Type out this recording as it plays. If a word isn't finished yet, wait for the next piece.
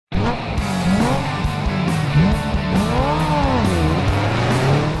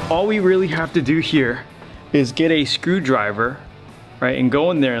all we really have to do here is get a screwdriver, right, and go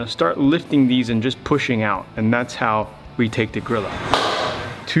in there and start lifting these and just pushing out. And that's how we take the grill out.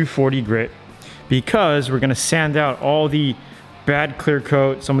 240 grit, because we're gonna sand out all the bad clear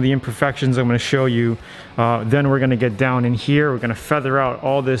coat, some of the imperfections I'm gonna show you. Then we're gonna get down in here. We're gonna feather out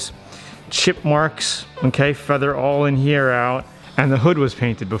all this chip marks, okay? Feather all in here out. And the hood was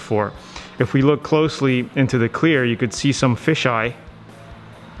painted before. If we look closely into the clear, you could see some fisheye.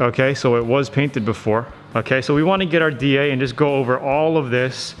 Okay, so it was painted before. Okay, so we want to get our DA and just go over all of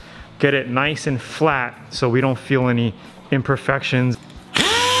this, get it nice and flat so we don't feel any imperfections.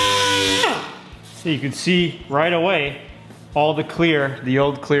 So you can see right away all the clear, the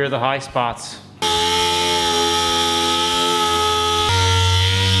old clear, the high spots.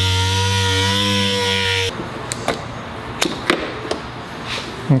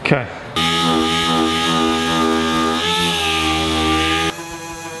 Okay.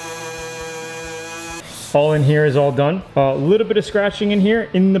 All in here is all done. A little bit of scratching in here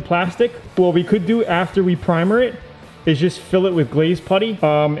in the plastic. What we could do after we primer it is just fill it with glaze putty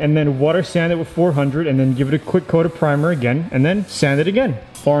and then water sand it with 400 and then give it a quick coat of primer again and then sand it again.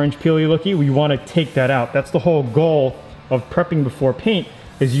 Orange peely looky, we want to take that out. That's the whole goal of prepping before paint,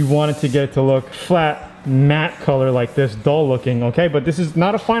 is you want it to get it to look flat, matte color like this, dull looking, okay? But this is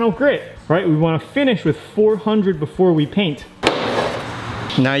not a final grit, right? We want to finish with 400 before we paint.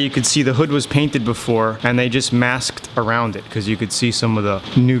 Now you could see the hood was painted before and they just masked around it because you could see some of the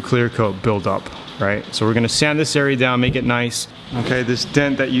new clear coat build up, right? So we're gonna sand this area down, make it nice. Okay, this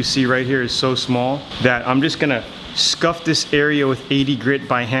dent that you see right here is so small that I'm just gonna scuff this area with 80 grit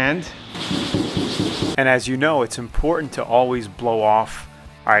by hand. And as you know, it's important to always blow off,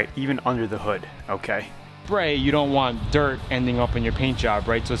 all right, even under the hood, okay? Spray, you don't want dirt ending up in your paint job,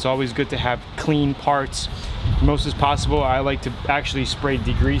 right? So it's always good to have clean parts. Most as possible, I like to actually spray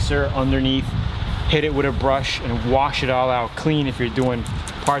degreaser underneath, hit it with a brush and wash it all out clean if you're doing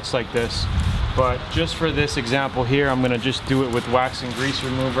parts like this. But just for this example here, I'm gonna just do it with wax and grease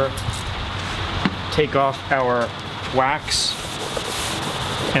remover. Take off our wax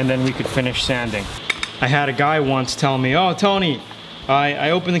and then we could finish sanding. I had a guy once tell me, oh Tony, I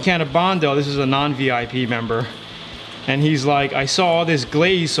opened the can of Bondo, this is a non-VIP member, and he's like, I saw all this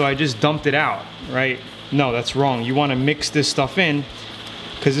glaze so I just dumped it out, right? No, that's wrong. You want to mix this stuff in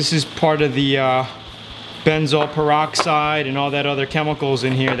because this is part of the benzoyl peroxide and all that other chemicals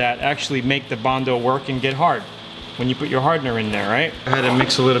in here that actually make the Bondo work and get hard when you put your hardener in there, right? I had to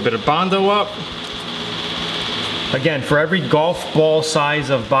mix a little bit of Bondo up. Again, for every golf ball size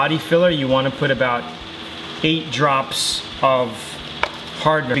of body filler, you want to put about 8 drops of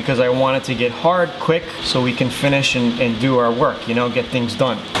hardener because I want it to get hard quick so we can finish and do our work, you know, get things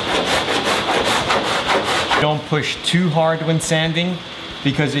done. Don't push too hard when sanding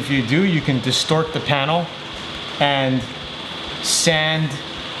because if you do, you can distort the panel and sand,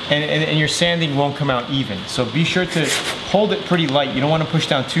 and your sanding won't come out even. So be sure to hold it pretty light. You don't want to push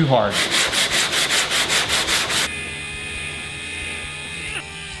down too hard.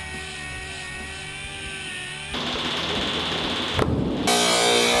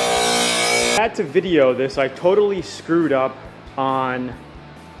 I had to video this. I totally screwed up on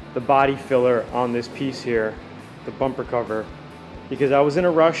the body filler on this piece here, the bumper cover, because I was in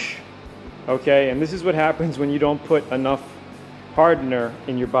a rush, okay? And this is what happens when you don't put enough hardener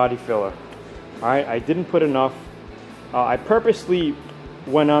in your body filler. All right, I didn't put enough. I purposely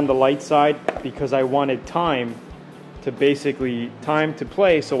went on the light side because I wanted time to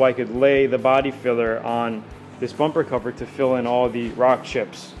play so I could lay the body filler on this bumper cover to fill in all the rock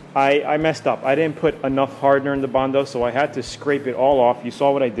chips. I messed up. I didn't put enough hardener in the Bondo, so I had to scrape it all off. You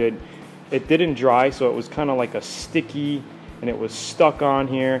saw what I did. It didn't dry, so it was kind of like a sticky, and it was stuck on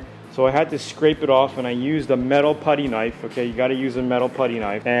here. So I had to scrape it off, and I used a metal putty knife. Okay, you got to use a metal putty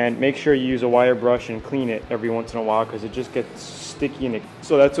knife, and make sure you use a wire brush and clean it every once in a while because it just gets sticky.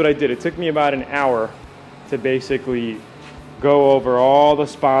 So that's what I did. It took me about an hour to basically go over all the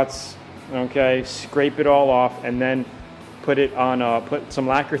spots. Okay, scrape it all off, and then put some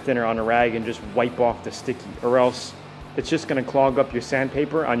lacquer thinner on a rag and just wipe off the sticky, or else it's just going to clog up your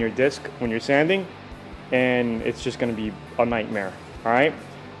sandpaper on your disc when you're sanding, and it's just going to be a nightmare. All right,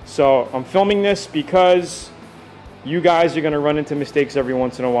 so I'm filming this because you guys are going to run into mistakes every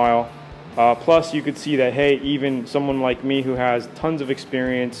once in a while. Plus you could see that, hey, even someone like me who has tons of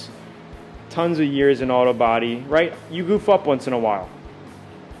experience, tons of years in auto body, right, you goof up once in a while.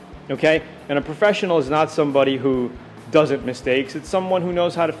 Okay, and a professional is not somebody who doesn't mistakes, it's someone who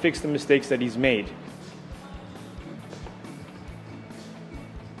knows how to fix the mistakes that he's made.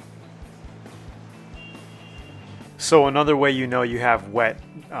 So another way you know you have wet,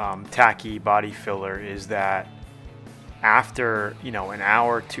 tacky body filler is that after, you know, an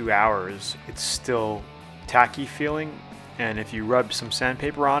hour, 2 hours, it's still tacky feeling. And if you rub some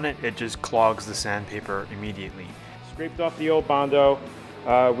sandpaper on it, it just clogs the sandpaper immediately. Scraped off the old Bondo.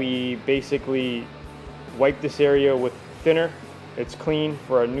 We basically wiped this area with thinner. It's clean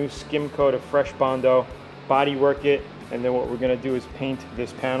for a new skim coat of fresh Bondo. Body work it, and then what we're gonna do is paint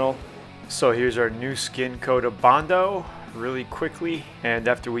this panel. So here's our new skin coat of Bondo really quickly. And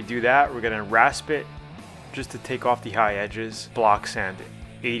after we do that, we're gonna rasp it just to take off the high edges, block sand it,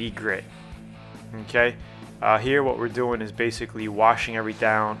 80 grit, okay? Here what we're doing is basically washing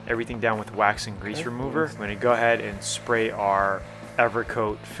everything down with wax and grease remover. I'm gonna go ahead and spray our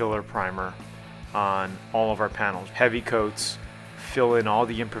Evercoat filler primer on all of our panels. Heavy coats, fill in all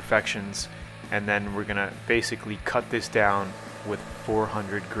the imperfections, and then we're gonna basically cut this down with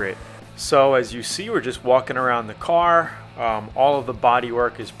 400 grit. So as you see, we're just walking around the car. All of the body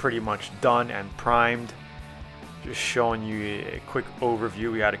work is pretty much done and primed. Just showing you a quick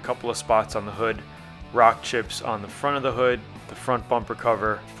overview. We had a couple of spots on the hood, rock chips on the front of the hood, the front bumper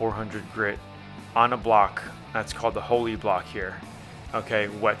cover, 400 grit on a block. That's called the Holy block here. Okay,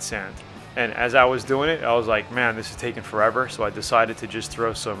 wet sand. And as I was doing it, I was like, man, this is taking forever. So I decided to just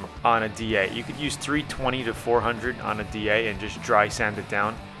throw some on a DA. You could use 320 to 400 on a DA and just dry sand it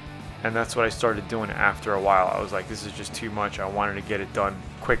down. And that's what I started doing after a while. I was like, this is just too much. I wanted to get it done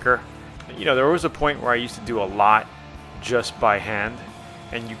quicker. You know, there was a point where I used to do a lot just by hand,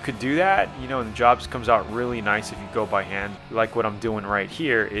 and you could do that, you know, and the jobs comes out really nice if you go by hand. Like what I'm doing right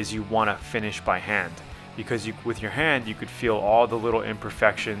here is you want to finish by hand, because with your hand you could feel all the little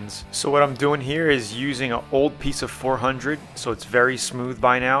imperfections. So what I'm doing here is using an old piece of 400, so it's very smooth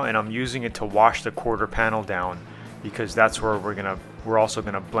by now, and I'm using it to wash the quarter panel down, because that's where we're also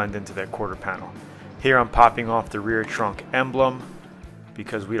gonna blend into that quarter panel. Here I'm popping off the rear trunk emblem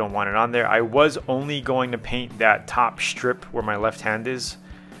because we don't want it on there. I was only going to paint that top strip where my left hand is,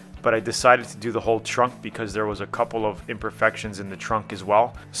 but I decided to do the whole trunk because there was a couple of imperfections in the trunk as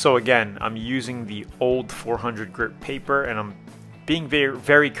well. So again, I'm using the old 400 grit paper, and I'm being very,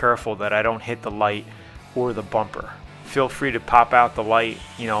 very careful that I don't hit the light or the bumper. Feel free to pop out the light,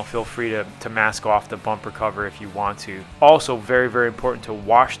 you know, feel free to mask off the bumper cover if you want to. Also very, very important to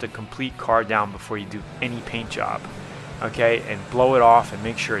wash the complete car down before you do any paint job, okay? And blow it off and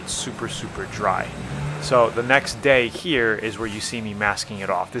make sure it's super, super dry. So the next day here is where you see me masking it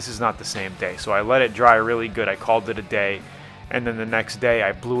off. This is not the same day. So I let it dry really good. I called it a day. And then the next day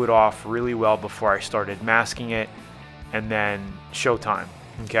I blew it off really well before I started masking it. And then showtime,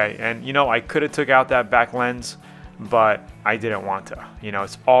 okay? And you know, I could have took out that back lens, but I didn't want to. You know,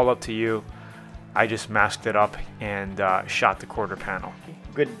 it's all up to you. I just masked it up and shot the quarter panel.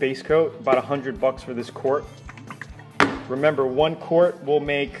 Good base coat, about $100 for this quart. Remember, 1 quart will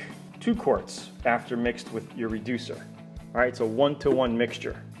make 2 quarts after mixed with your reducer. All right, so 1-to-1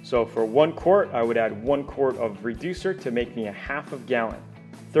 mixture. So for 1 quart, I would add 1 quart of reducer to make me a ½ gallon.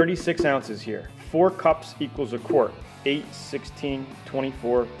 36 ounces here. 4 cups equals a quart. 8, 16,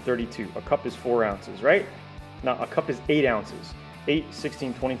 24, 32. A cup is 4 ounces, right? Now a cup is 8 ounces. 8,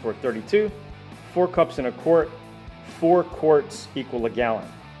 16, 24, 32. 4 cups in a quart. 4 quarts equal a gallon.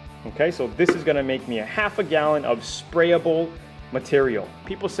 Okay, so this is gonna make me a ½ gallon of sprayable material.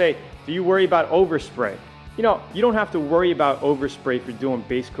 People say, do you worry about overspray? You know, you don't have to worry about overspray if you're doing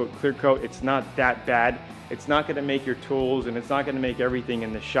base coat, clear coat. It's not that bad. It's not gonna make your tools, and it's not gonna make everything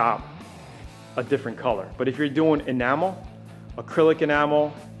in the shop a different color. But if you're doing enamel, acrylic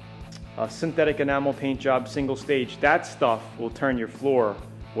enamel, a synthetic enamel paint job, single stage, that stuff will turn your floor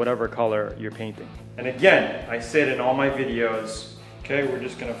whatever color you're painting. And again, I said in all my videos, okay, we're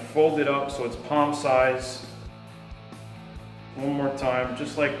just gonna fold it up so it's palm size. One more time,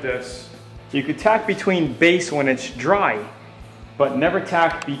 just like this. You could tack between base when it's dry, but never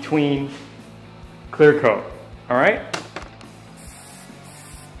tack between clear coat, all right?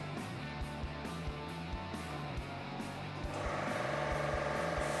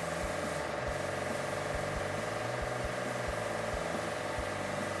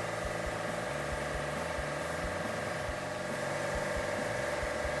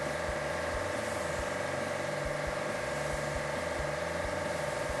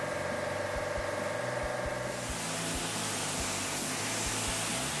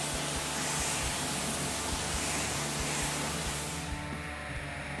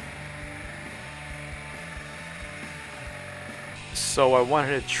 So I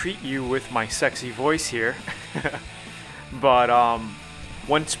wanted to treat you with my sexy voice here. But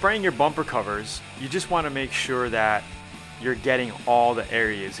when spraying your bumper covers, you just want to make sure that you're getting all the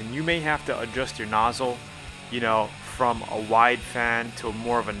areas, and you may have to adjust your nozzle, you know, from a wide fan to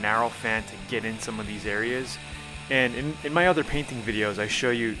more of a narrow fan to get in some of these areas. And in my other painting videos, I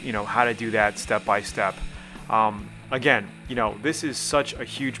show you, how to do that step by step. Again, this is such a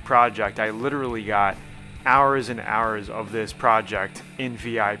huge project. I literally got hours and hours of this project in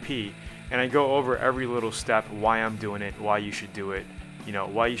VIP, and I go over every little step, why I'm doing it, why you should do it,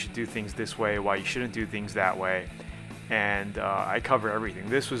 why you should do things this way, why you shouldn't do things that way. And I cover everything.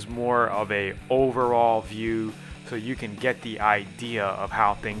 This was more of a overall view so you can get the idea of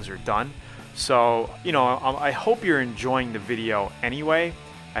how things are done. So, I hope you're enjoying the video anyway.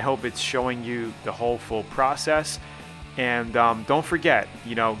 I hope it's showing you the whole full process. And don't forget,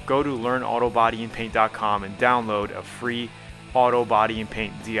 go to learnautobodyandpaint.com and download a free auto body and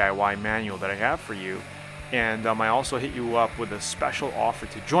paint DIY manual that I have for you. And I also hit you up with a special offer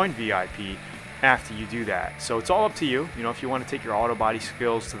to join VIP after you do that. So it's all up to you. If you want to take your auto body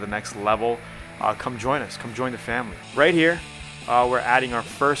skills to the next level, come join us. Come join the family. Right here, we're adding our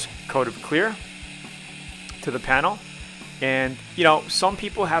first coat of clear to the panel. And, some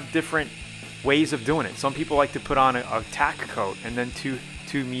people have different ways of doing it. Some people like to put on a tack coat and then two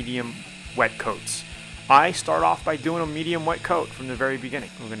medium wet coats. I start off by doing a medium wet coat from the very beginning.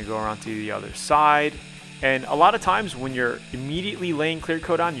 We're going to go around to the other side. And a lot of times when you're immediately laying clear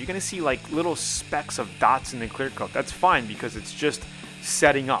coat on, you're going to see like little specks of dots in the clear coat. That's fine because it's just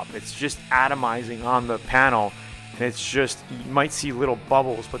setting up. It's just atomizing on the panel. And it's just, you might see little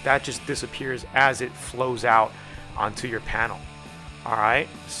bubbles, but that just disappears as it flows out onto your panel. All right,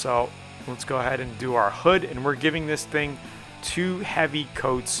 so let's go ahead and do our hood, and we're giving this thing 2 heavy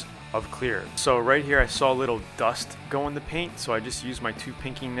coats of clear. So right here I saw a little dust go in the paint, so I just used my 2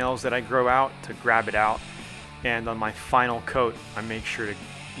 pinking nails that I grow out to grab it out. And on my final coat, I make sure to,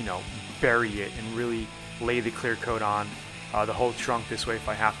 bury it and really lay the clear coat on the whole trunk. This way, if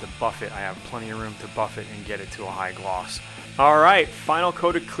I have to buff it, I have plenty of room to buff it and get it to a high gloss. All right, final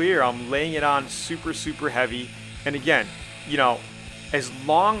coat of clear. I'm laying it on super, super heavy. And again, as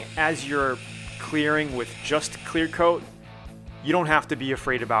long as you're clearing with just clear coat, you don't have to be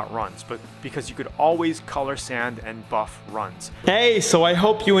afraid about runs, but because you could always color sand and buff runs. Hey, so I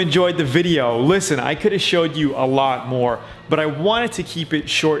hope you enjoyed the video. Listen, I could have showed you a lot more, but I wanted to keep it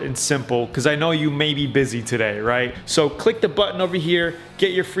short and simple because I know you may be busy today, right? So click the button over here,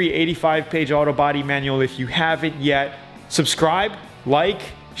 get your free 85-page auto body manual if you haven't yet. Subscribe, like,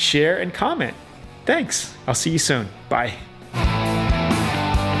 share, and comment. Thanks. I'll see you soon. Bye.